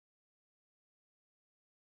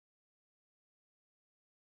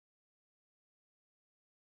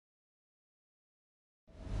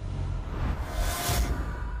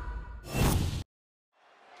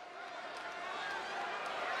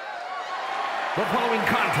The following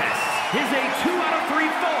contest is a 2 out of 3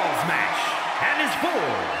 falls match and is for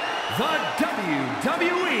the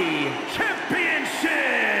WWE Championship.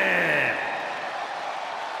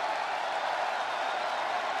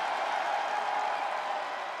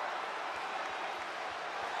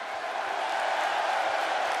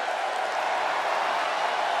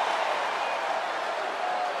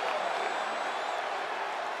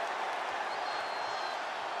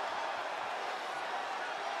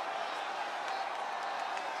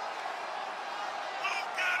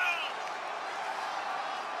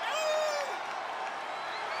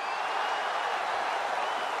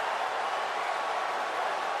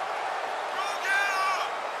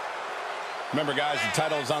 Remember, guys, the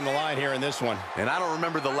title is on the line here in this one. And I don't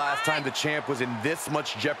remember the last time the champ was in this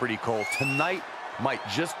much jeopardy, Cole. Tonight might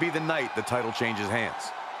just be the night the title changes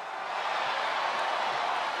hands.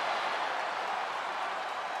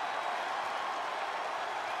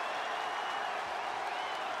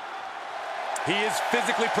 He is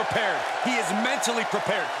physically prepared. He is mentally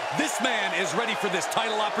prepared. This man is ready for this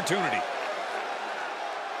title opportunity.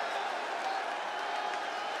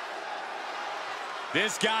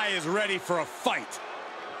 This guy is ready for a fight.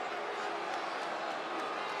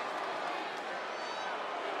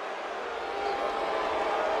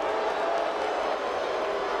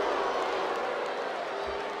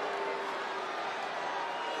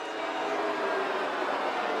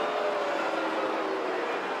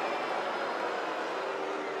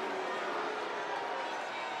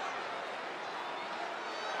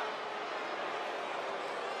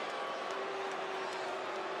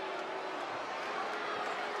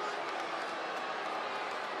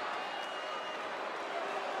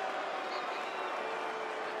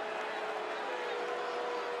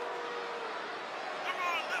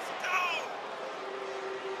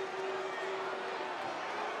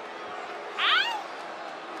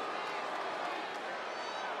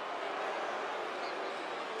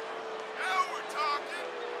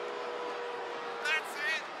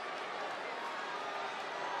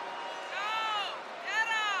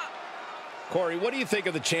 Corey, what do you think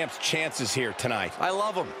of the champ's chances here tonight? I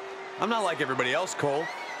love him. I'm not like everybody else, Cole.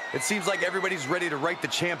 It seems like everybody's ready to write the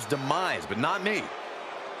champ's demise, but not me.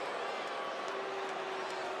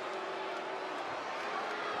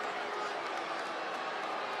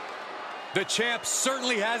 The champ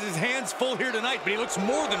certainly has his hands full here tonight, but he looks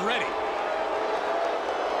more than ready.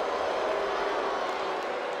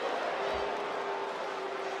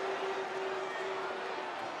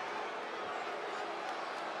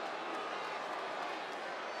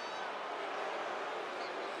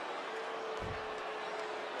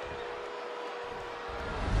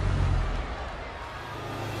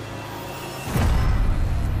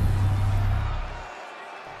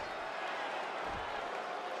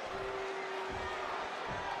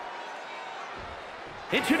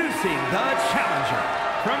 Introducing the challenger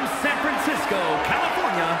from San Francisco,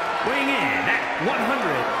 California, weighing in at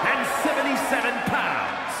 177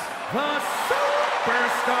 pounds, the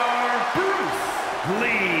superstar Bruce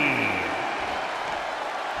Lee.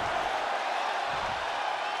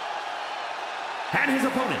 And his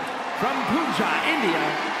opponent from Punjab, India,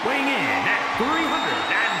 weighing in at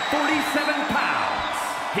 347 pounds,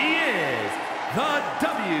 he is the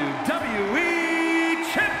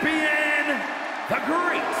WWE Champion, the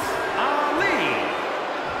Great Ali.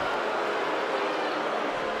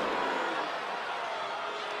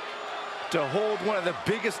 To hold one of the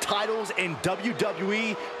biggest titles in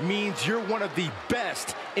WWE means you're one of the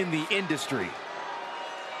best in the industry.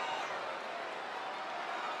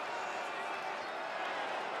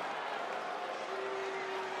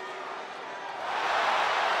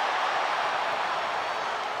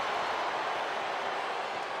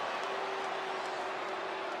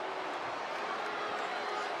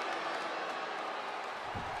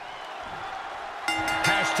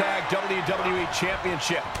 Hashtag WWE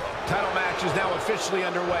Championship. Title match is now officially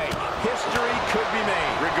underway. History could be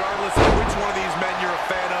made. Regardless of which one of these men you're a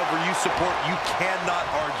fan of or you support, you cannot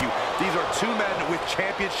argue. These are two men with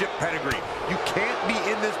championship pedigree. You can't be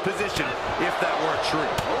in this position if that weren't true.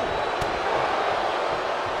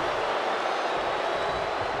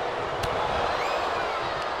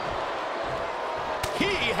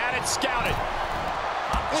 He had it scouted.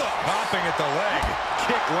 Hopping at the leg.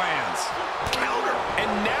 Kick lands. Counter. And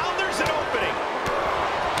now there's an opening.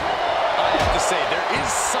 I have to say, there is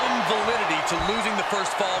some validity to losing the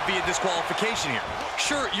first fall via disqualification here.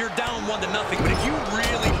 Sure, you're down 1-0, but if you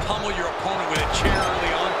really pummel your opponent with a chair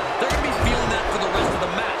early on, they're going to be feeling that for the rest of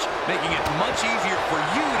the match, making it much easier for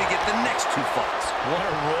you to get the next two falls. What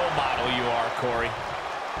a role model you are, Corey.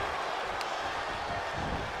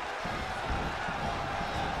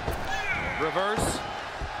 Reverse.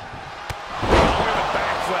 Oh, look at the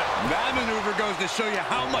backflip. That maneuver goes to show you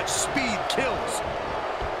how much speed kills.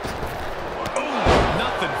 Oh,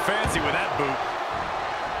 nothing fancy with that boot.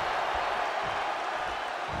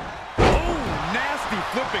 Oh, nasty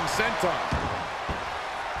flipping senton.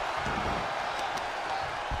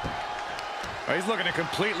 Oh, he's looking to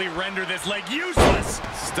completely render this leg useless.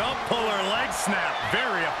 Stump puller leg snap.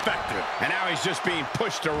 Very effective. And now he's just being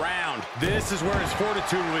pushed around. This is where his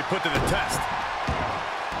fortitude will be put to the test.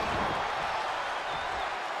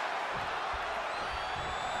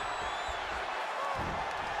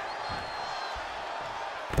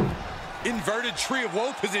 Inverted tree of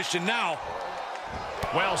woe position now.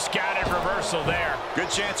 Well scattered reversal there. Good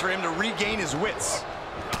chance for him to regain his wits.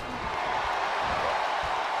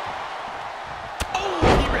 Oh,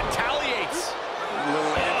 he retaliates. A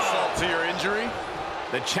little insult to your injury.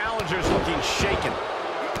 The challenger's looking shaken.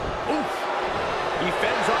 Oof. He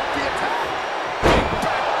fends off the attack. Big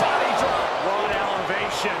back body drop. Broad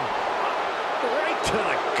elevation. Right to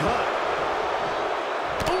the gut.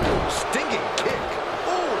 Ooh, stinging kick.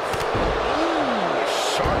 Ooh,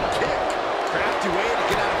 sharp kick. Crafty way to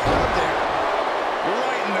get out of harm there.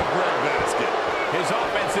 Right in the breadbasket. His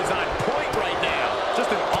offense is on point right now.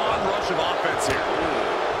 Just an onrush of offense here.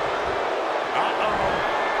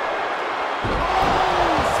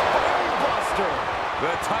 Buster.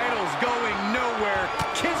 The title's going nowhere.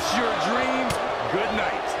 Kiss your dreams. Good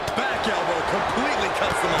night. Back elbow completely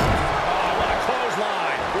cuts them off. Oh, what a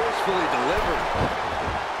clothesline. Forcefully delivered.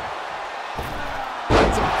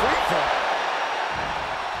 That's a free fall.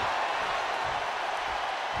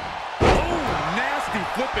 Oh, nasty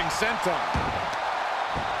flipping senton.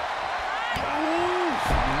 Oof,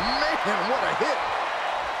 man, what a hit.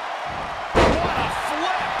 What a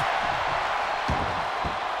flip.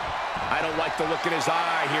 I don't like the look in his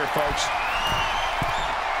eye here, folks.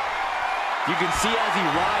 You can see as he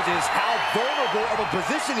rises how vulnerable of a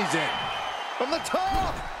position he's in. From the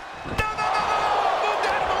top. No! Moved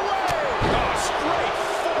out of the way. Oh, straight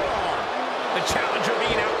forearm. The challenger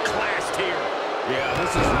being outclassed here. Yeah,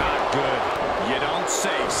 this is not good. You don't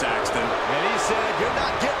say, Saxton. And he said, you're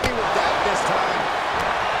not getting me with that this time.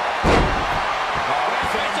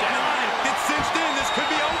 It's cinched in. This could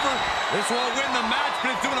be over. This won't win the match,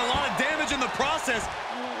 but it's doing a lot of damage in the process.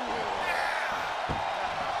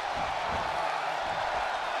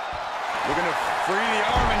 Looking to free the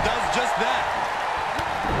arm and does just that.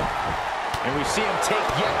 And we see him take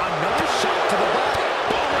yet another shot to the body.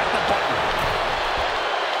 Boom, right in the button.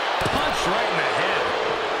 Punch right in the head.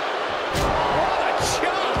 What a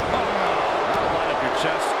chop. That'll light up your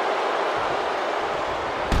chest.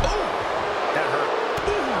 Ooh, that hurt.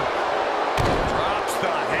 Drops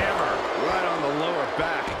the hammer. Right on the lower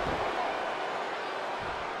back.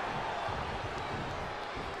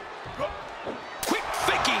 Quick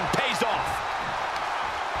thinking pays off.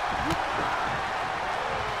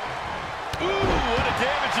 Ooh, what a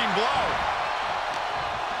damaging blow.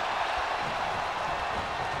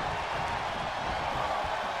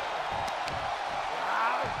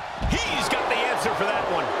 He's got the answer for that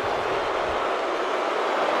one.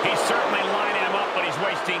 He's certainly lining him up, but he's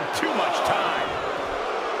wasting too much time.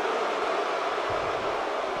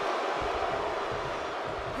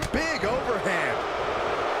 Big overhand.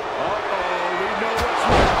 Uh-oh, we know what's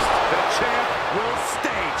next. The champ will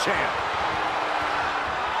stay champ.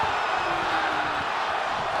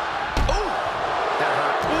 Ooh, that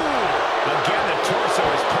hurt. Ooh. Again, the torso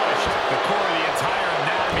is punished. The core of the entire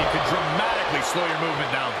anatomy could dramatically slow your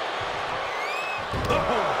movement down.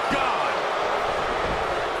 Oh, God.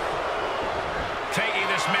 Taking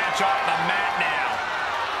this match off the mat now.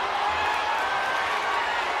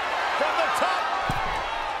 From the top.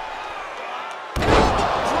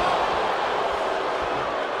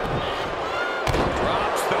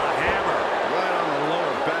 Drops the hammer. Right on the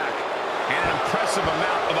lower back. And an impressive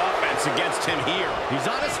amount of offense against him here. He's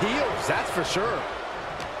on his heels, that's for sure.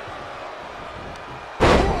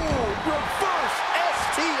 Ooh, reverse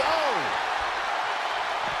STO.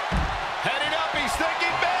 Heading up, he's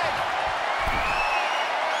thinking big.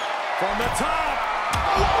 From the top.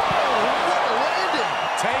 Whoa, what a landing.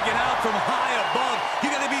 Taken out from high above. You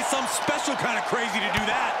got to be some special kind of crazy to do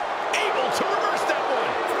that. Able to reverse that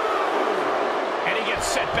one. And he gets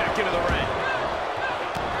set back into the ring.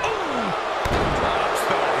 Ooh. Drops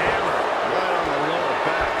the hammer. Right on the lower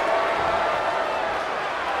back.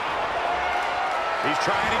 He's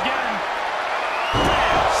trying again.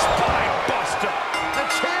 Spine buster. The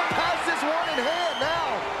champ has this one in hand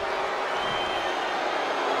now.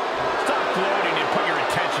 Stop gloating and put your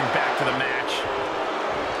attention back to the match.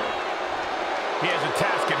 He has a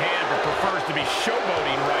task at hand, but prefers to be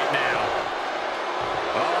showboating right now.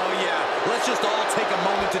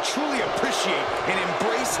 to truly appreciate and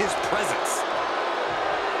embrace his presence.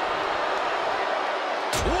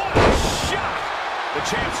 What a shot! The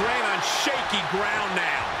champ's laying on shaky ground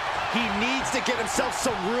now. He needs to get himself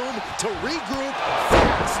some room to regroup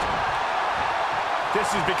fast. This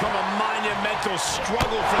has become a monumental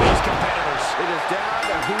struggle for these competitors. It is down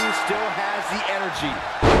to who still has the energy,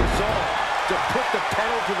 the resolve to put the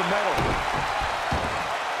pedal to the metal.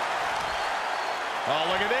 Oh,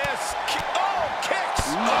 look at this. Oh,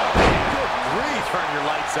 kicks. Oh, good grief. Turn your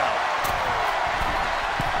lights out.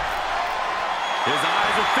 His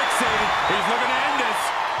eyes are fixated. He's looking to end this.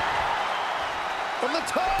 From the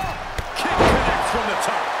top. Kick connects from the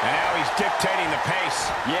top. And now he's dictating the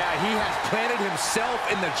pace. Yeah, he has planted himself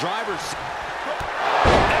in the driver's seat.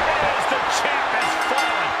 There it is. The champ has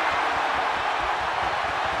fallen.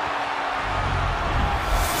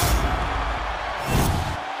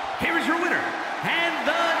 Here is your winner, and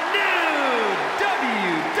the new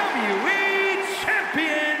WWE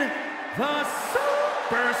Champion, the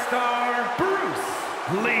Superstar Bruce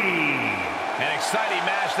Lee. An exciting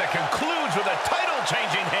match that concludes with a title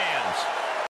changing hands.